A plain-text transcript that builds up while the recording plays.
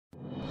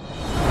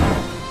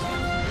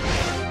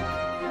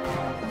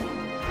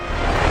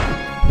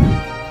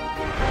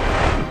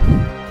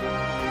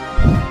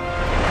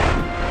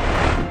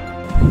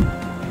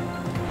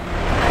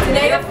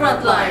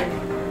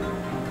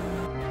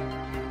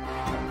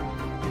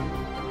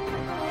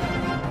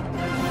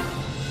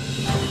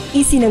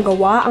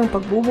Isinagawa ang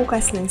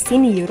pagbubukas ng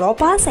Cine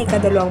Europa sa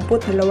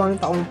ika-22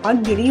 taong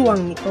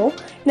pagdiriwang nito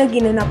na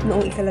ginanap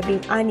noong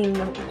ika-16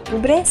 ng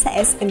Oktubre sa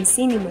SM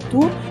Cinema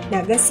 2,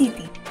 Naga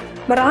City.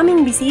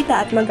 Maraming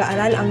bisita at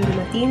mag-aaral ang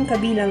dumating,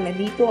 kabilang na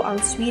dito ang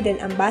Sweden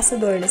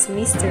Ambassador na si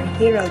Mr.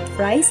 Harold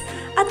Fries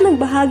at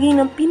nagbahagi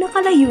ng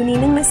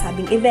pinakalayunin ng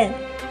nasabing event.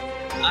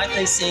 I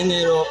think Cine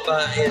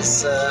Europa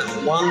is a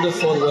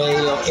wonderful way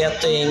of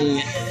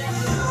getting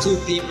two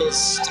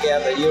peoples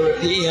together,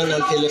 European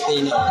and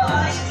Filipino.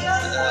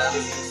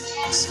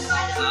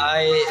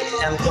 I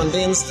am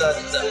convinced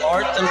that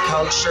art and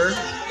culture,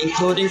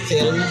 including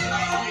film,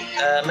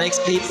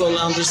 makes people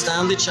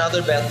understand each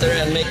other better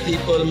and make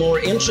people more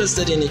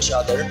interested in each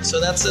other. So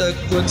that's a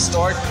good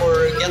start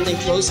for getting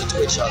closer to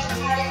each other.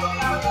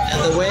 And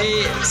the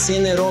way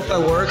Cine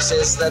Europa works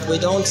is that we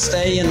don't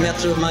stay in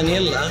Metro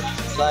Manila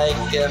like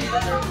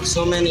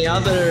so many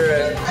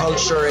other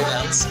culture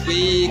events.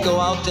 We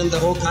go out in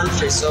the whole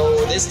country.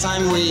 So this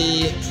time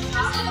we've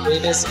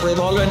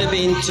already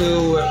been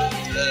to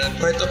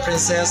Puerto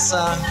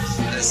Princesa,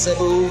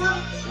 Cebu,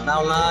 now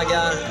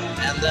Naga,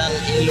 and then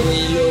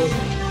Iloilo,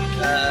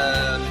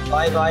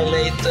 Bye-Bye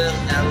later,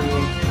 and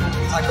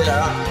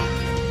Taguimbal.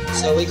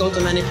 So we go to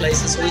many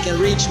places so we can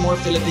reach more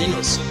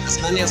Filipinos, as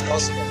many as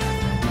possible.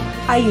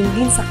 Ayon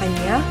din sa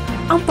kanya,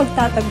 ang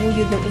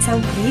pagtataguyod ng isang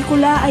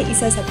pelikula ay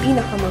isa sa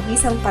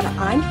pinakamabisang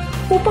paraan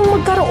upang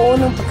magkaroon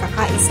ng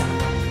pagkakaisa.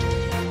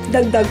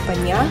 Dagdag pa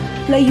niya,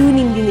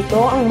 layunin din ito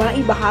ang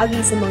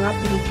maibahagi sa mga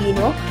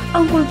Pilipino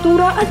ang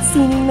kultura at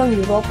sining ng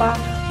Europa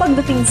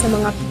pagdating sa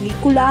mga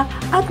pelikula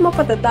at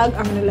mapatatag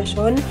ang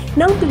relasyon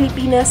ng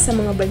Pilipinas sa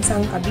mga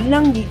bansang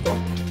kabilang dito.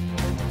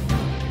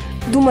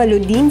 Dumalo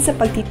din sa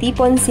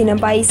pagtitipon sina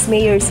Vice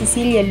Mayor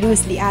Cecilia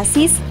Luz de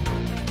Asis,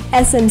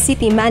 SM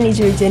City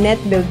Manager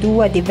Janet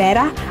Beldua de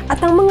Vera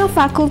at ang mga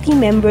faculty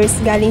members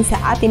galing sa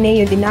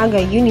Ateneo de Naga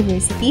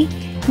University,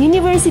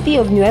 University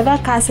of Nueva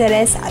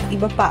Cáceres at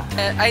iba pa.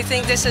 I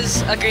think this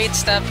is a great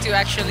step to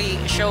actually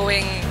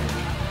showing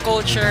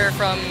culture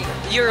from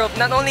Europe,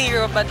 not only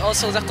Europe but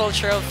also the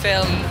culture of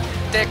film,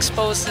 to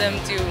expose them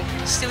to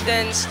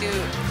students, to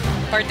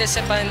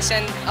participants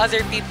and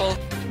other people.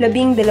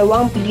 12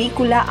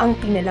 pelikula ang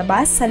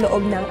pinalabas sa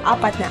loob ng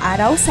 4 na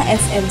araw sa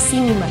SM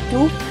Cinema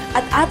 2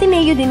 at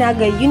Ateneo de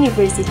Naga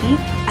University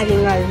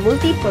Alingal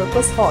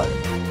Multipurpose Hall.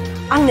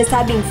 Ang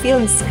nasabing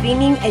film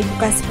screening ay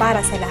bukas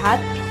para sa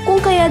lahat, kung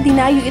kaya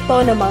dinayo ito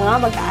ng mga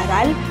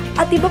mag-aaral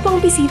at iba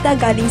pang bisita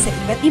galing sa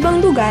iba't ibang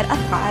lugar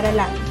at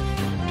paaralan.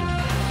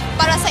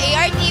 Para sa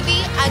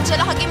ARTV,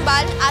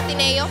 Caguimbal,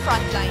 Ateneo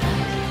Frontline.